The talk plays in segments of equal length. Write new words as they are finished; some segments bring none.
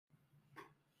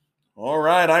All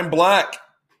right, I'm Black.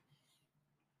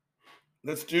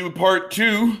 Let's do part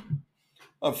 2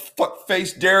 of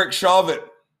fuckface Derek Chauvin.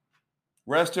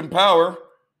 Rest in power,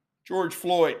 George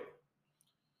Floyd.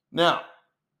 Now,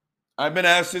 I've been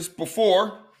asked this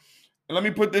before, and let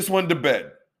me put this one to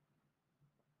bed.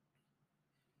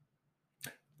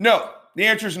 No, the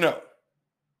answer is no.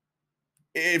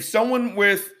 If someone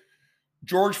with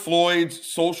George Floyd's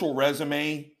social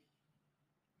resume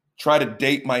try to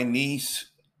date my niece,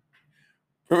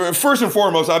 first and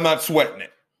foremost, I'm not sweating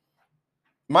it.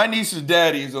 My niece's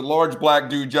daddy is a large black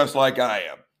dude just like I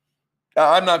am.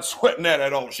 I'm not sweating that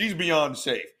at all. She's beyond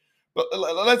safe. But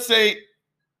let's say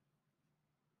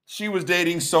she was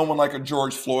dating someone like a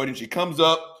George Floyd and she comes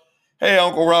up, hey,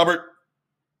 Uncle Robert,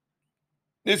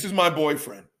 this is my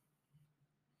boyfriend.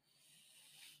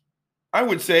 I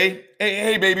would say,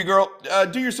 hey, baby girl,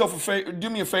 do yourself a favor. Do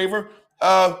me a favor.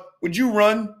 Would you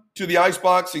run to the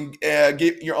icebox and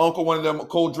get your uncle one of them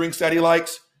cold drinks that he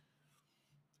likes?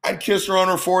 I'd kiss her on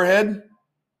her forehead.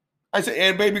 I say,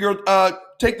 and baby girl,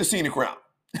 take the scenic route.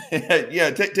 Yeah,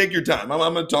 take your time. I'm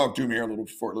going to talk to him here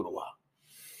for a little while.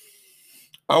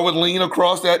 I would lean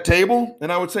across that table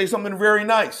and I would say something very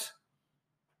nice.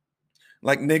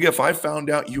 Like, nigga, if I found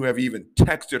out you have even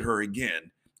texted her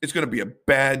again, it's going to be a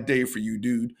bad day for you,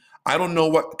 dude. I don't know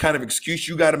what kind of excuse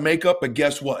you got to make up, but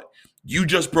guess what? You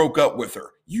just broke up with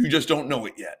her. You just don't know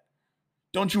it yet.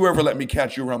 Don't you ever let me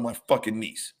catch you around my fucking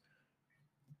niece.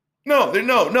 No.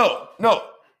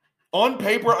 On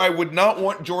paper, I would not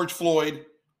want George Floyd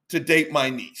to date my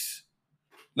niece.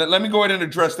 Let me go ahead and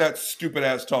address that stupid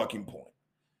ass talking point.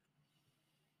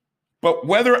 But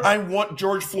whether I want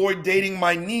George Floyd dating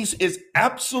my niece is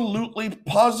absolutely,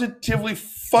 positively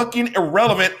fucking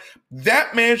irrelevant.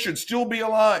 That man should still be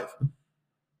alive.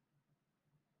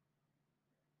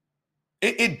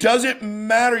 It doesn't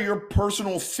matter your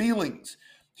personal feelings.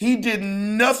 He did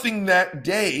nothing that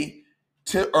day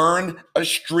to earn a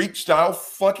street-style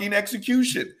fucking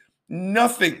execution.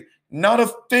 Nothing. Not a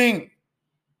thing.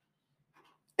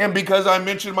 And because I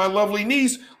mentioned my lovely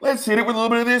niece, let's hit it with a little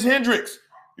bit of this Hendrix.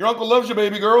 Your uncle loves you,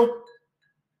 baby girl.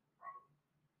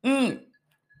 Gin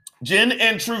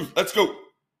and truth. Let's go.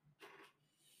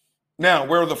 Now,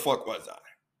 where the fuck was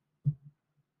I?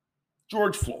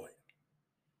 George Floyd.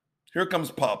 Here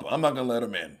comes Papa. I'm not going to let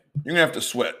him in. You're going to have to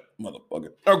sweat,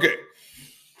 motherfucker. Okay.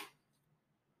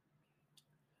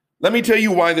 Let me tell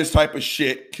you why this type of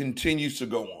shit continues to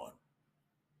go on.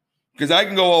 Because I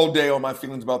can go all day on my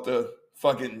feelings about the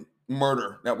fucking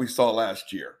murder that we saw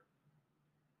last year.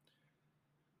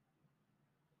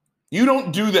 You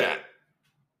don't do that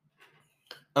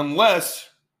unless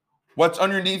what's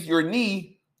underneath your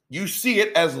knee, you see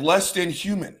it as less than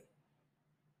human.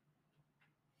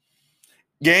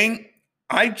 Gang,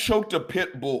 I choked a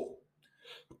pit bull.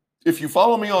 If you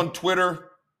follow me on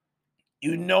Twitter,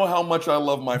 you know how much I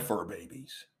love my fur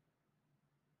babies.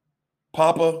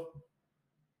 Papa,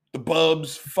 the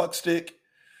Bubs, Fuckstick.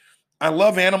 I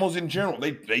love animals in general.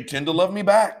 They tend to love me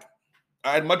back.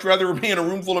 I'd much rather be in a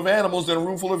room full of animals than a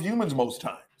room full of humans most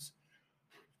times.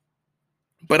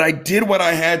 But I did what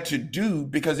I had to do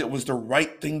because it was the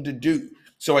right thing to do.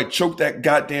 So I choked that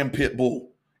goddamn pit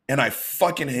bull, and I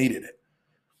fucking hated it.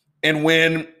 And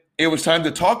when it was time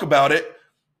to talk about it,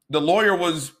 the lawyer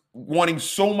was wanting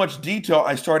so much detail,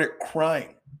 I started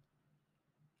crying.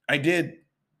 I did.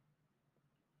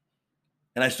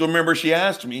 And I still remember she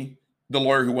asked me, the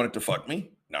lawyer who wanted to fuck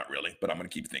me, not really, but I'm going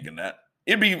to keep thinking that.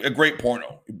 It'd be a great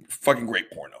porno, fucking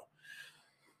great porno.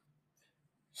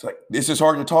 It's like, this is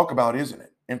hard to talk about, isn't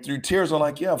it? And through tears, I'm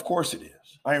like, yeah, of course it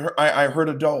is. I heard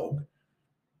a dog.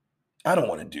 I don't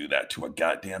want to do that to a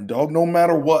goddamn dog, no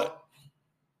matter what.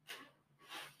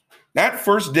 That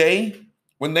first day,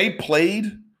 when they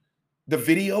played the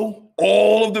video,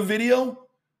 all of the video,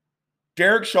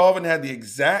 Derek Chauvin had the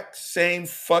exact same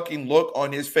fucking look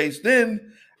on his face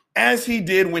then as he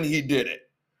did when he did it.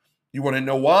 You want to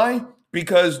know why?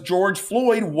 Because George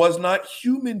Floyd was not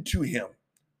human to him.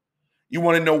 You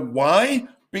want to know why?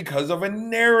 Because of a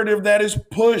narrative that is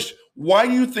pushed. Why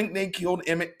do you think they killed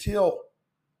Emmett Till?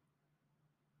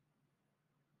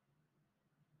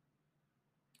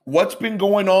 What's been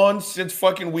going on since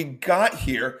fucking we got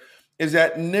here is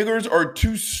that niggers are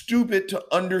too stupid to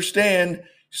understand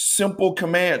simple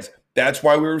commands. That's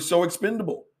why we were so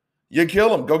expendable. You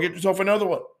kill him, go get yourself another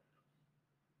one.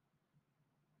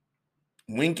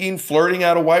 Winking, flirting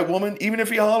at a white woman, even if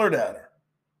he hollered at her.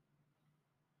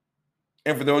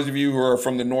 And for those of you who are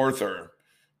from the North, or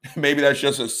maybe that's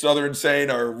just a Southern saying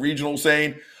or a regional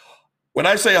saying, when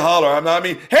I say holler, I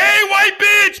mean, hey, white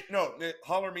bitch! No,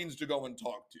 holler means to go and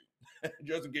talk to.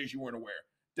 Just in case you weren't aware.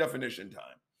 Definition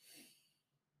time.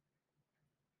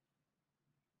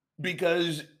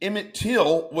 because Emmett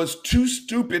Till was too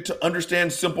stupid to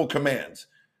understand simple commands.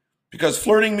 Because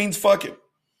flirting means fucking.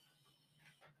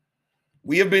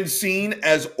 We have been seen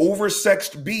as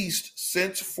oversexed beasts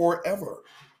since forever.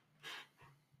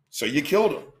 So you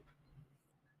killed him.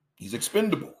 He's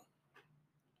expendable.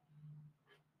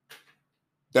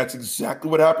 That's exactly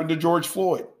what happened to George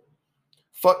Floyd.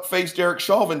 Fuck-faced Derek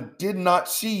Chauvin did not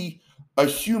see a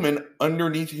human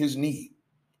underneath his knee.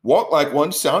 Walked like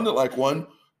one, sounded like one,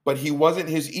 but he wasn't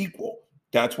his equal.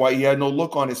 That's why he had no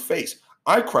look on his face.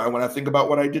 I cry when I think about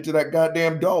what I did to that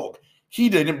goddamn dog. He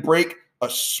didn't break a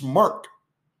smirk.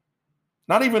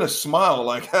 Not even a smile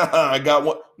like, haha, I got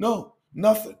one. No,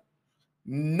 nothing.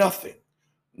 Nothing.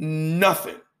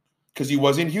 Nothing. Because he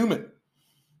wasn't human.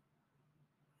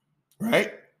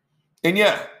 Right? And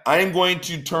yeah, I am going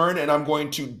to turn and I'm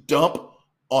going to dump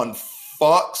on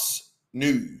Fox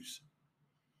News.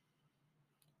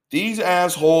 These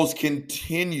assholes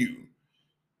continue.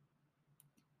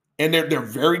 And they're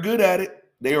very good at it.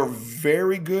 They are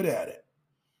very good at it.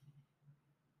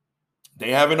 They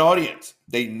have an audience.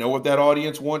 They know what that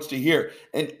audience wants to hear.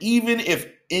 And even if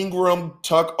Ingram,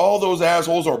 Tuck, all those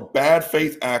assholes are bad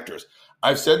faith actors,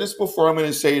 I've said this before, I'm going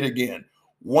to say it again.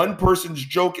 One person's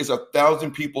joke is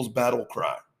 1,000 people's battle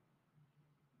cry.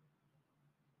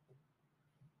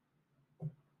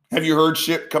 Have you heard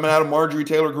shit coming out of Marjorie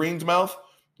Taylor Greene's mouth?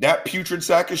 That putrid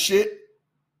sack of shit?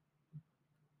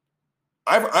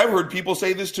 I've heard people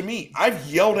say this to me. I've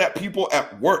yelled at people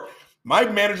at work. My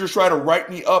managers try to write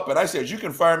me up, and I said, you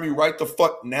can fire me right the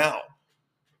fuck now.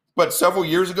 But several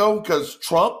years ago, because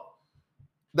Trump,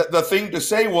 the thing to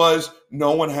say was,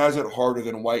 no one has it harder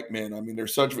than white men. I mean, they're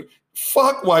such...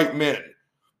 Fuck white men.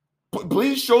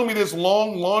 Please show me this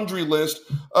long laundry list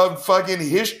of fucking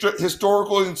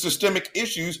historical and systemic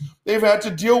issues they've had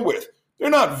to deal with. They're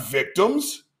not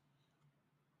victims.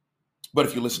 But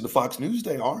if you listen to Fox News,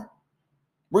 they are.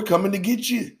 We're coming to get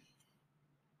you.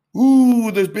 Ooh,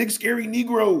 this big scary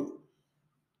Negro.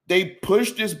 They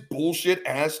push this bullshit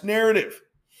ass narrative.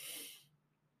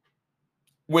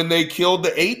 When they killed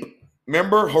the ape,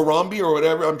 remember Harambe or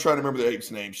whatever? I'm trying to remember the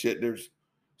ape's name. Shit, there's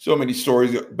so many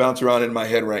stories that bounce around in my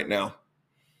head right now.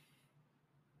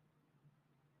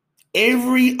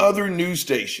 Every other news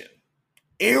station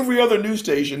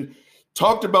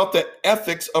talked about the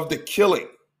ethics of the killing.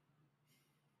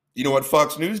 You know what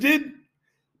Fox News did?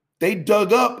 They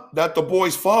dug up that the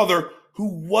boy's father, who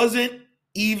wasn't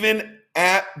even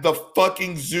at the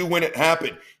fucking zoo when it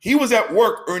happened. He was at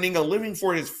work earning a living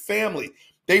for his family.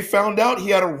 They found out he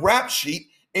had a rap sheet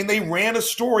and they ran a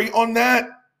story on that.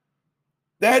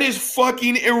 That is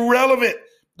fucking irrelevant.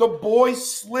 The boy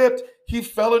slipped. He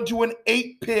fell into an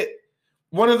ape pit.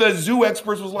 One of the zoo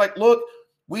experts was like, look,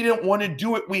 we didn't want to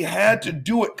do it. We had to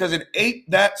do it because an ape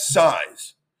that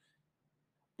size,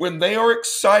 when they are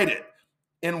excited,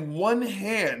 in one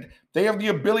hand, they have the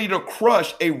ability to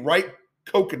crush a ripe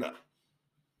coconut.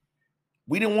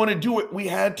 We didn't want to do it. We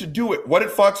had to do it. What did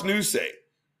Fox News say?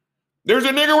 There's a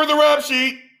nigger with a rap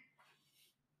sheet.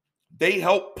 They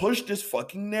help push this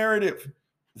fucking narrative.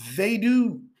 They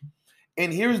do.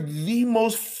 And here's the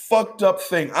most fucked up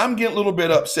thing. I'm getting a little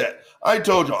bit upset. I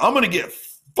told you, I'm going to get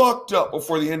fucked up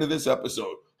before the end of this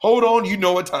episode. Hold on. You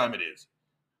know what time it is.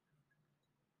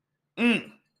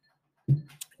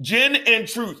 Gin and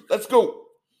truth. Let's go.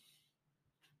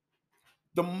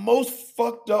 The most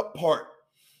fucked up part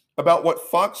about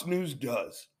what Fox News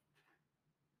does,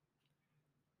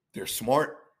 they're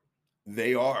smart.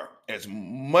 They are. As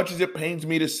much as it pains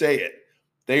me to say it,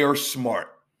 they are smart.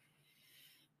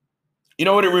 You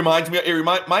know what it reminds me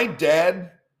of? My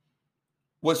dad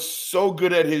was so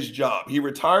good at his job. He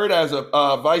retired as a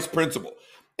vice principal.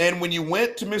 And when you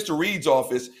went to Mr. Reed's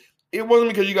office, it wasn't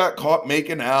because you got caught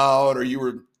making out or you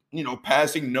were,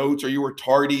 passing notes or you were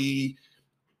tardy,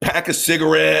 pack a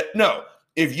cigarette. No.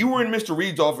 If you were in Mr.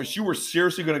 Reed's office, you were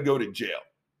seriously going to go to jail.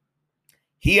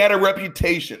 He had a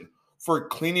reputation for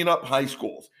cleaning up high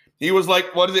schools. He was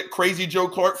like, what is it, Crazy Joe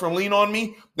Clark from Lean On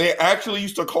Me? They actually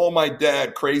used to call my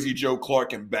dad Crazy Joe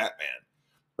Clark and Batman,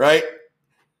 right?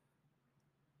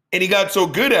 And he got so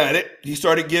good at it, he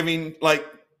started giving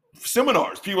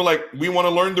seminars. People were like, we want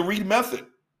to learn the Reed method.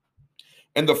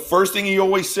 And the first thing he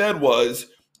always said was,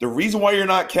 the reason why you're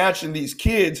not catching these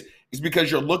kids is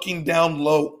because you're looking down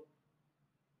low.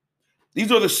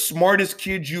 These are the smartest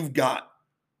kids you've got.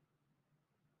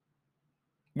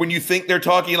 When you think they're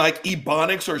talking like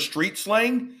ebonics or street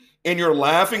slang, and you're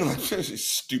laughing like, this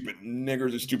stupid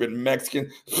niggers, this stupid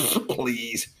Mexican,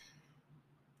 please.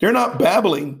 They're not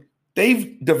babbling.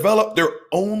 They've developed their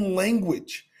own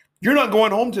language. You're not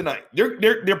going home tonight.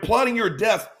 They're plotting your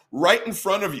death right in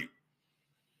front of you.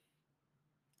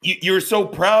 You're so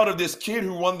proud of this kid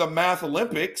who won the math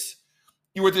Olympics.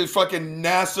 You were this fucking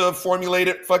NASA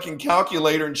formulated fucking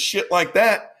calculator and shit like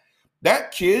that.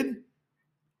 That kid,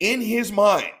 in his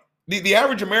mind, the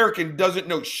average American doesn't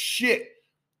know shit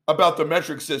about the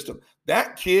metric system.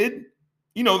 That kid,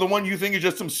 the one you think is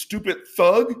just some stupid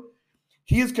thug,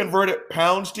 he has converted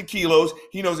pounds to kilos.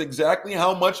 He knows exactly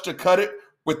how much to cut it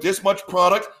with this much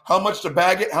product, how much to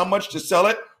bag it, how much to sell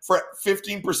it for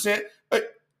 15%.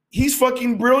 He's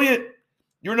fucking brilliant.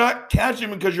 You're not catching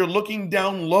him because you're looking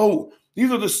down low. These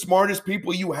are the smartest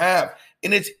people you have.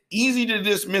 And it's easy to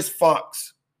dismiss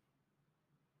Fox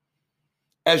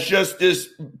as just this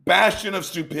bastion of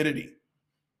stupidity.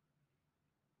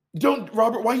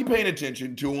 Robert, why are you paying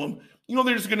attention to them?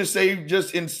 They're just going to say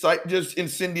just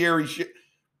incendiary shit.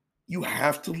 You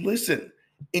have to listen.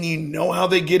 And you know how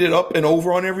they get it up and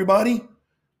over on everybody?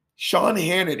 Sean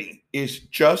Hannity is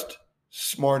just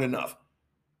smart enough.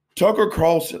 Tucker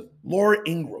Carlson, Laura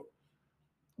Ingraham,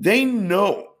 they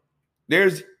know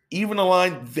there's even a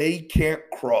line they can't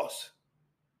cross.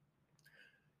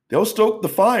 They'll stoke the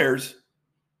fires,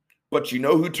 but you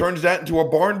know who turns that into a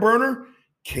barn burner?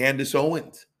 Candace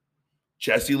Owens,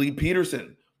 Jesse Lee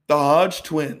Peterson, the Hodge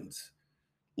twins,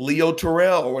 Leo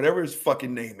Terrell, or whatever his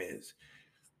fucking name is.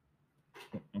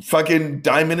 Fucking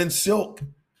Diamond and Silk.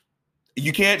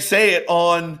 You can't say it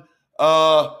on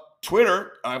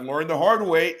Twitter. I've learned the hard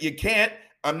way. You can't.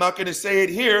 I'm not going to say it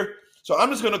here. So I'm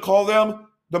just going to call them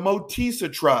the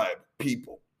Motisa tribe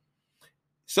people.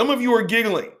 Some of you are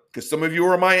giggling because some of you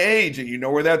are my age and you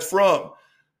know where that's from.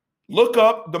 Look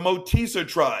up the Motisa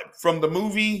tribe from the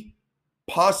movie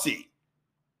Posse.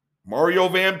 Mario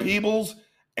Van Peebles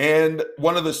and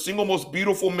one of the single most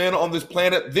beautiful men on this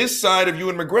planet, this side of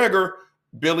Ewan McGregor,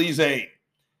 Billy Zane.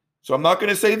 So I'm not going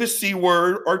to say the C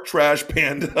word or trash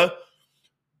panda,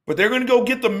 but they're going to go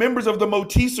get the members of the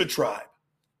Motisa tribe.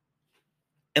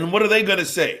 And what are they going to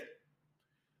say?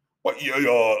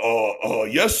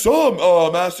 Yes,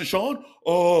 sir, Master Sean.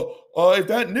 If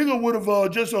that nigga would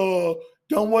have just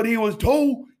done what he was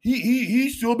told, he'd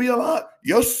still be alive.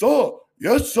 Yes, sir.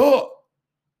 Yes, sir.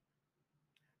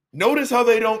 Notice how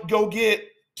they don't go get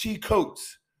T.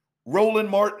 Coates, Roland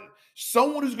Martin,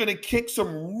 someone who's going to kick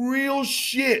some real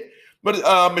shit.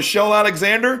 But Michelle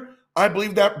Alexander, I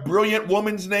believe that brilliant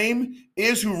woman's name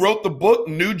is, who wrote the book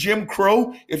New Jim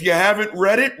Crow. If you haven't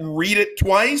read it, read it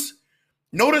twice.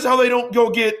 Notice how they don't go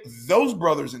get those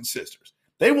brothers and sisters.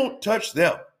 They won't touch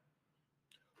them.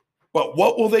 But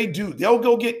what will they do? They'll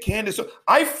go get Candace.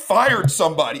 I fired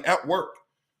somebody at work.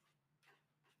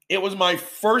 It was my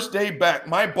first day back.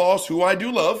 My boss, who I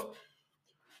do love,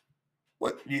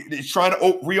 is trying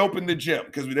to reopen the gym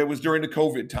because it was during the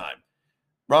COVID time.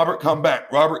 Robert, come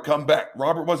back. Robert, come back.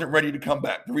 Robert wasn't ready to come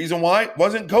back. The reason why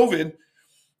wasn't COVID.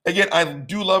 Again, I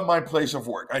do love my place of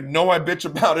work. I know I bitch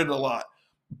about it a lot,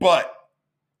 but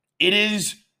it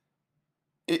is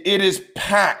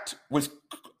packed with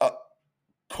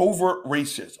covert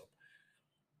racism.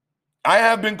 I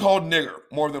have been called nigger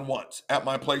more than once at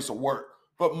my place of work,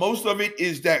 but most of it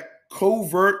is that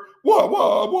covert,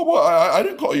 I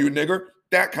didn't call you a nigger,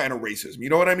 that kind of racism. You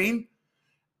know what I mean?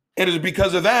 And it's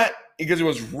because of that, because it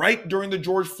was right during the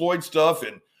George Floyd stuff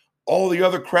and all the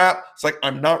other crap. It's like,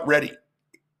 I'm not ready.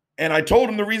 And I told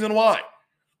him the reason why.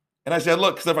 And I said,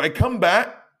 look, because if I come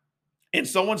back and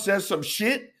someone says some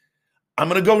shit, I'm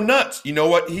going to go nuts. You know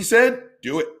what he said?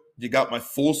 Do it. You got my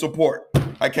full support.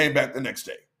 I came back the next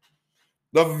day.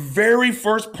 The very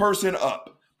first person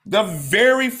up, the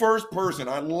very first person,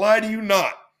 I lie to you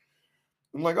not.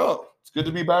 I'm like, oh, it's good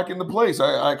to be back in the place.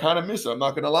 I kind of miss it. I'm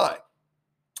not going to lie.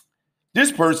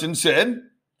 This person said,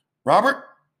 Robert,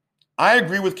 I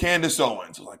agree with Candace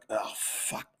Owens. I was like, oh,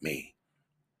 fuck me.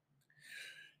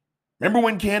 Remember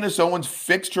when Candace Owens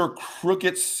fixed her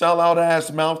crooked sellout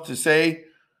ass mouth to say,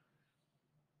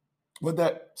 what'd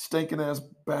that stinking ass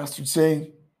bastard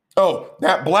say? Oh,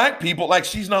 that black people, like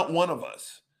she's not one of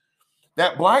us.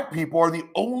 That black people are the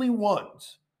only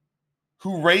ones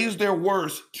who raised their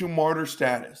worst to martyr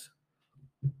status.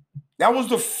 That was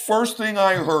the first thing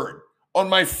I heard on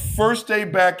my first day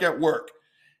back at work.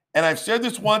 And I've said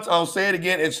this once, I'll say it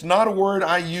again. It's not a word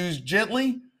I use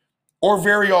gently or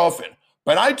very often.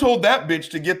 But I told that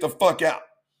bitch to get the fuck out.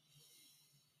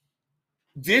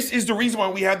 This is the reason why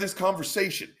we have this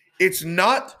conversation. It's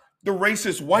not the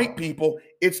racist white people.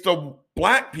 It's the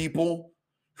black people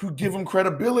who give them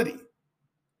credibility.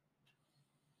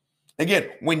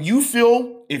 Again, when you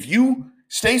feel,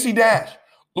 Stacey Dash,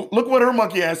 look what her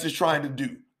monkey ass is trying to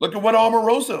do. Look at what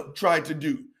Omarosa tried to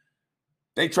do.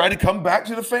 They tried to come back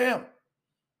to the fam.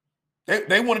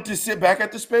 They wanted to sit back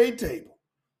at the spade table.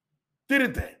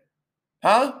 Didn't they?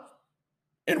 Huh?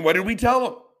 And what did we tell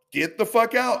them? Get the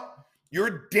fuck out.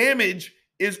 Your damage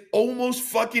is almost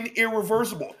fucking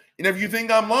irreversible. And if you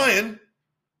think I'm lying,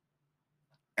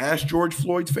 ask George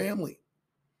Floyd's family.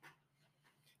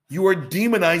 You are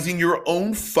demonizing your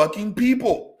own fucking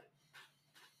people.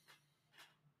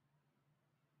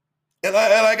 And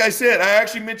like I said, I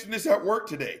actually mentioned this at work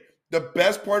today. The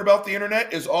best part about the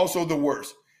internet is also the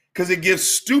worst because it gives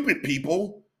stupid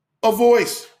people a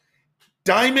voice.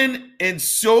 Diamond and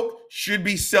Silk should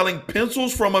be selling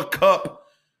pencils from a cup.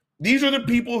 These are the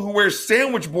people who wear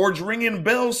sandwich boards ringing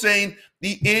bells saying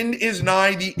the end is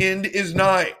nigh, the end is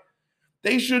nigh.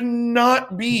 They should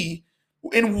not be.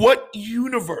 In what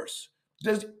universe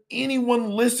does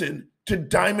anyone listen to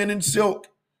Diamond and Silk?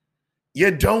 You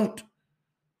don't.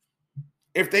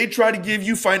 If they try to give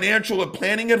you financial and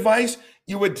planning advice,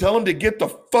 you would tell them to get the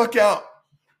fuck out.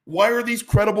 Why are these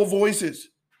credible voices?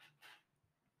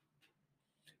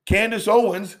 Candace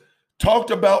Owens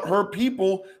talked about her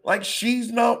people like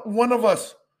she's not one of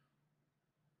us.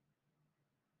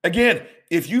 Again,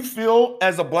 if you feel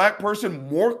as a black person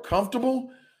more comfortable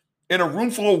in a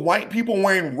room full of white people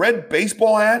wearing red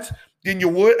baseball hats than you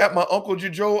would at my Uncle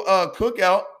Joe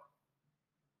cookout,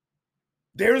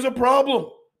 there's a problem.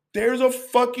 There's a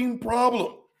fucking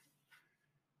problem.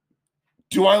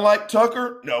 Do I like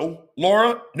Tucker? No.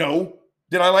 Laura? No.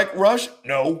 Did I like Rush?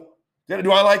 No.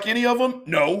 Do I like any of them?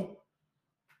 No.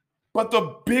 But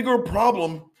the bigger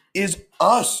problem is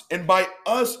us. And by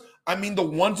us, I mean the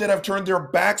ones that have turned their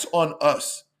backs on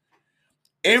us.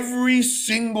 Every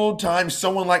single time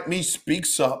someone like me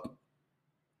speaks up,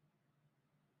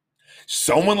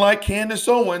 someone like Candace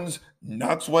Owens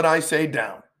knocks what I say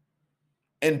down.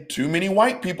 And too many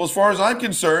white people, as far as I'm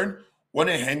concerned, want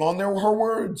to hang on her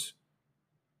words.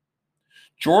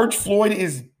 George Floyd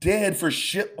is dead for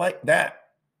shit like that.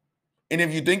 And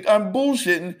if you think I'm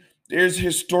bullshitting, there's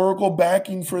historical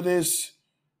backing for this.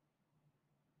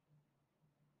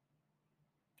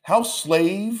 House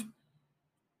slave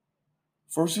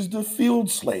versus the field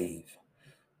slave.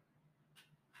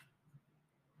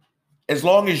 As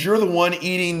long as you're the one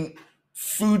eating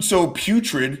food so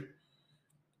putrid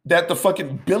that the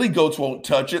fucking billy goats won't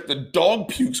touch it, the dog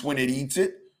pukes when it eats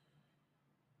it.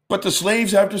 But the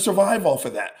slaves have to survive off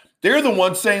of that. They're the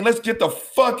ones saying, let's get the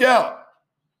fuck out.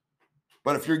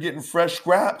 But if you're getting fresh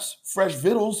scraps, fresh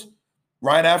victuals,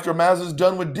 right after Mazza's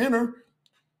done with dinner,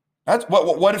 that's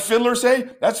what did Fiddler say?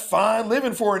 That's fine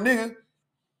living for a nigga.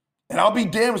 And I'll be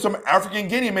damned if some African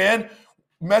Guinea man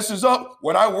messes up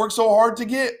what I worked so hard to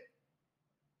get.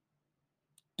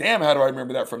 Damn, how do I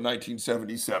remember that from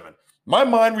 1977? My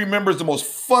mind remembers the most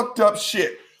fucked up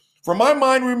shit. For my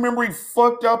mind remembering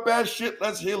fucked up ass shit,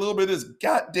 let's hear a little bit of this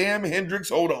goddamn Hendrix.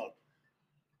 Hold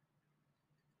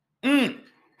on.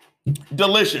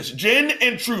 Delicious. Gin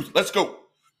and truth. Let's go.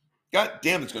 God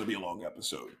damn, it's going to be a long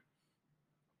episode.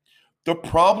 The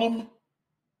problem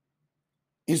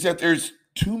is that there's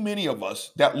too many of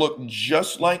us that look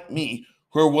just like me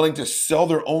who are willing to sell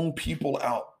their own people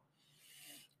out.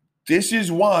 This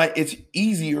is why it's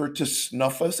easier to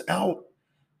snuff us out.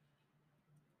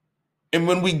 And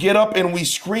when we get up and we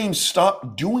scream,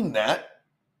 stop doing that,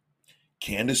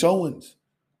 Candace Owens,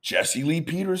 Jesse Lee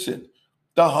Peterson,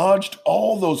 the Hodged,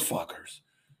 all those fuckers.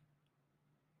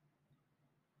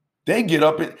 They get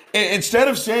up and instead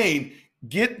of saying,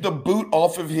 get the boot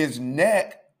off of his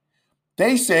neck,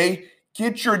 they say,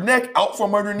 get your neck out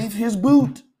from underneath his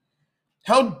boot.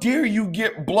 How dare you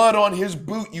get blood on his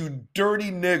boot, you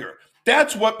dirty nigger?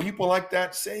 That's what people like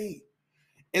that say.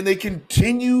 And they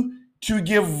continue to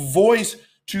give voice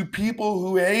to people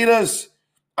who hate us.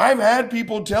 I've had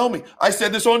people tell me, I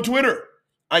said this on Twitter.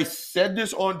 It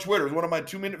was one of my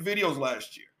 2-minute videos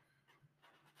last year.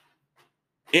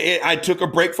 I took a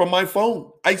break from my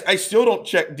phone. I still don't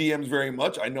check DMs very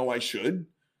much. I know I should.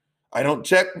 I don't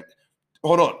check.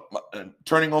 Hold on.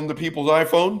 Turning on the people's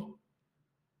iPhone.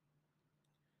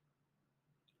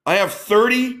 I have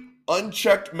 30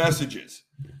 unchecked messages.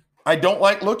 I don't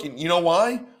like looking. You know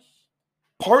why?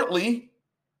 Partly,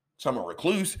 I'm a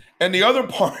recluse. And the other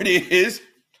part is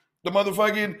the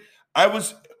motherfucking,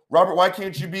 Robert, why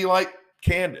can't you be like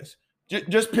Candace?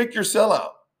 Just pick your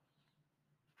sellout.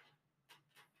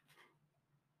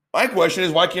 My question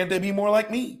is, why can't they be more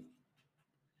like me?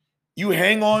 You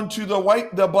hang on to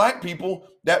the black people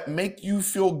that make you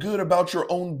feel good about your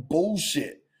own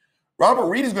bullshit. Robert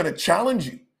Reed is going to challenge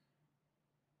you.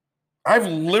 I've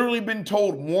literally been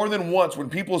told more than once when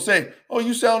people say, oh,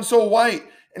 you sound so white.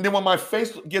 And then when my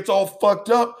face gets all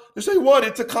fucked up, they say, what?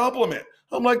 It's a compliment.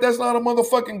 I'm like, that's not a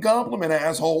motherfucking compliment,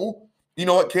 asshole. You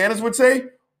know what Candace would say?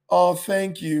 Oh,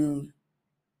 thank you.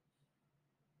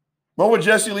 What would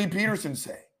Jesse Lee Peterson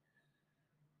say?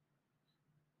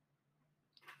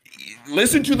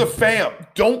 Listen to the fam.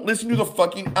 Don't listen to the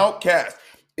fucking outcast.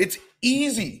 It's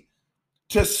easy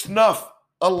to snuff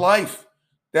a life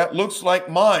that looks like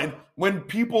mine when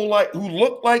people who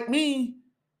look like me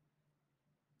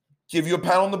give you a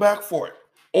pat on the back for it.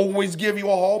 Always give you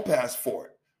a hall pass for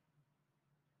it.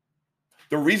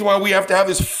 The reason why we have to have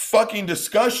this fucking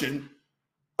discussion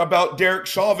about Derek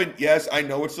Chauvin, yes, I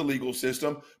know it's the legal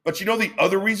system, but you know the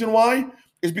other reason why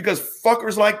is because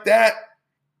fuckers like that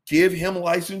give him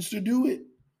license to do it.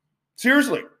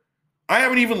 Seriously. I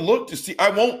haven't even looked to see.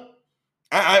 I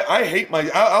hate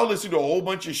I'll listen to a whole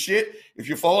bunch of shit. If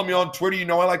you follow me on Twitter, you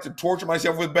know I like to torture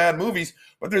myself with bad movies.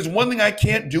 But there's one thing I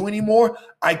can't do anymore.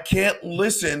 I can't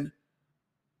listen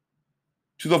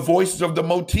to the voices of the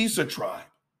Motisa tribe.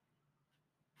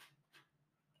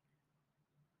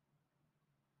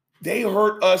 They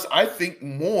hurt us, I think,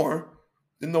 more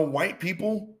than the white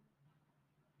people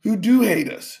who do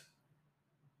hate us.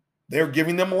 They're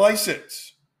giving them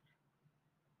license.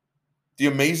 The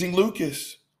Amazing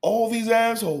Lucas, all these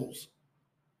assholes.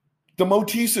 The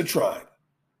Motisa tribe.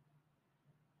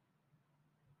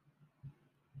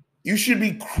 You should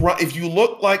be if you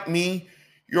look like me,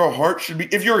 your heart should be,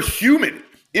 if you're human,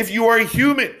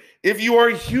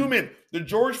 the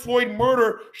George Floyd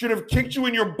murder should have kicked you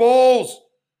in your balls,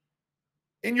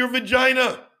 in your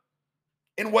vagina,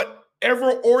 in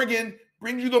whatever organ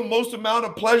brings you the most amount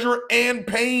of pleasure and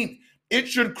pain. It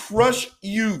should crush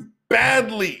you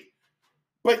badly.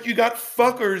 But you got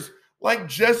fuckers like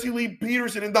Jesse Lee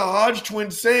Peterson and the Hodge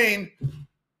twins saying,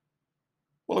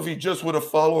 well, if he just would have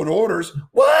followed orders.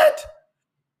 What?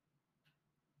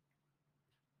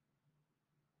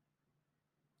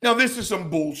 Now, this is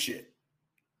some bullshit.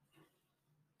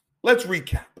 Let's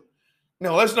recap.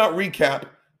 No, let's not recap.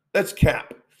 Let's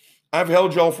cap. I've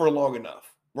held y'all for long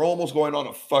enough. We're almost going on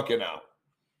a fucking hour.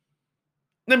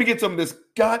 Let me get some of this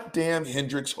goddamn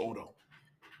Hendrix Hodo.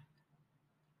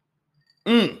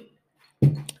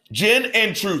 Gin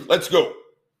and truth. Let's go.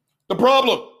 The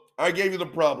problem. I gave you the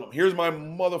problem. Here's my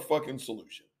motherfucking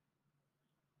solution.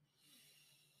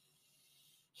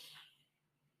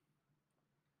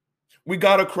 We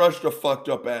got to crush the fucked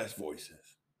up ass voices.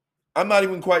 I'm not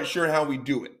even quite sure how we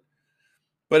do it.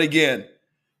 But again,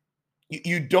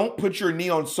 you don't put your knee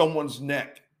on someone's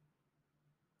neck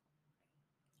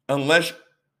unless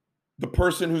the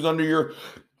person who's under your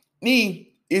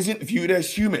knee isn't viewed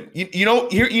as human. You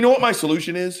know what my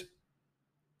solution is?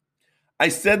 I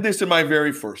said this in my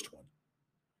very first one.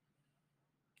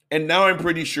 And now I'm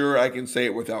pretty sure I can say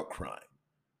it without crying.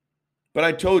 But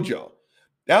I told y'all,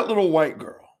 that little white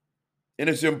girl, and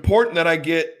it's important that I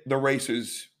get the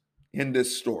races in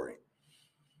this story.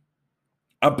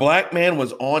 A black man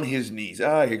was on his knees.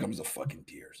 Here comes the fucking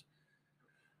tears.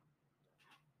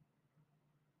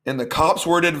 And the cops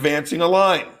were advancing a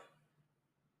line.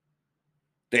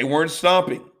 They weren't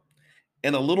stopping.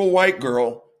 And a little white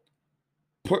girl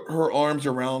put her arms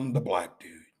around the black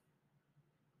dude.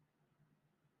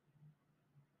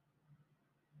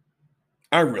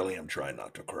 I really am trying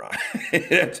not to cry.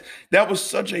 That was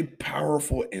such a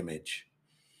powerful image.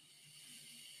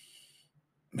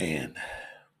 Man.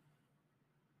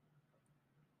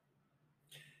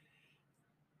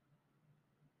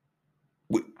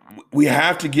 We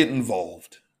have to get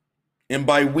involved. And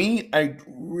by we, I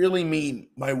really mean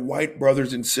my white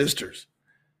brothers and sisters.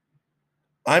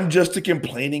 I'm just a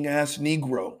complaining ass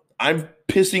Negro. I'm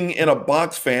pissing in a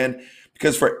box fan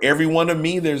because for every one of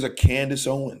me, there's a Candace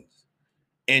Owens.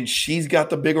 And she's got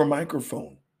the bigger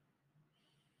microphone.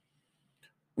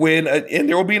 And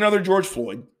there will be another George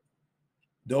Floyd.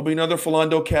 There'll be another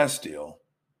Philando Castile.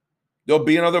 There'll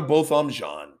be another Botham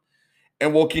Jean.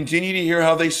 And we'll continue to hear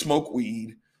how they smoke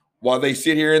weed while they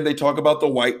sit here and they talk about the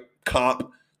white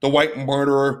cop, the white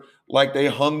murderer, like they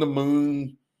hung the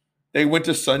moon. They went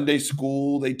to Sunday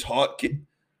school. They taught.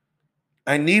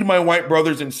 I need my white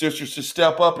brothers and sisters to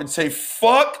step up and say,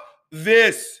 fuck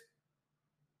this.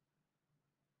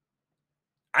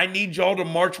 I need y'all to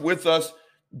march with us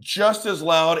just as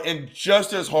loud and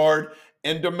just as hard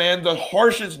and demand the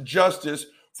harshest justice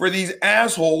for these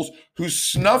assholes who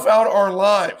snuff out our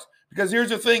lives. Because here's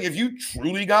the thing, if you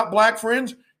truly got black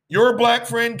friends, your black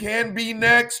friend can be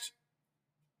next.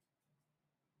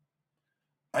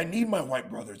 I need my white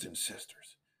brothers and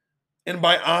sisters. And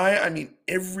by I mean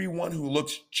everyone who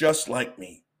looks just like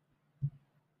me.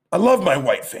 I love my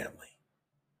white family.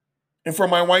 And for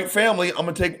my white family, I'm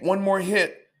going to take one more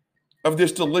hit of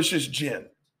this delicious gin.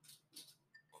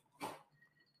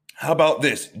 How about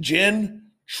this? Gin,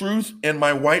 truth, and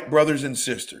my white brothers and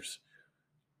sisters.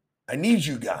 I need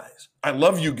you guys. I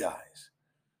love you guys.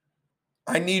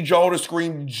 I need y'all to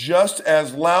scream just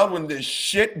as loud when this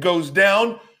shit goes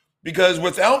down Because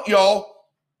without y'all,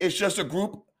 it's just a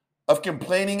group of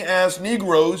complaining ass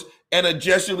Negroes and a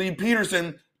Jesse Lee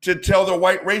Peterson to tell their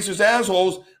white racist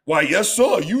assholes, why, yes,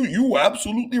 sir, you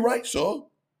absolutely right, sir.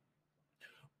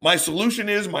 My solution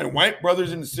is my white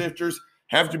brothers and sisters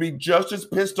have to be just as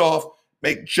pissed off,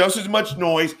 make just as much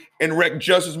noise, and wreck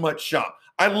just as much shop.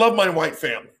 I love my white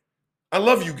family. I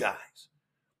love you guys.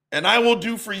 And I will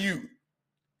do for you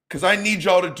because I need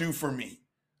y'all to do for me.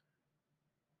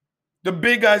 The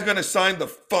big guy's going to sign the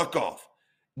fuck off.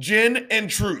 Jen and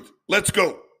Truth, let's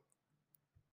go.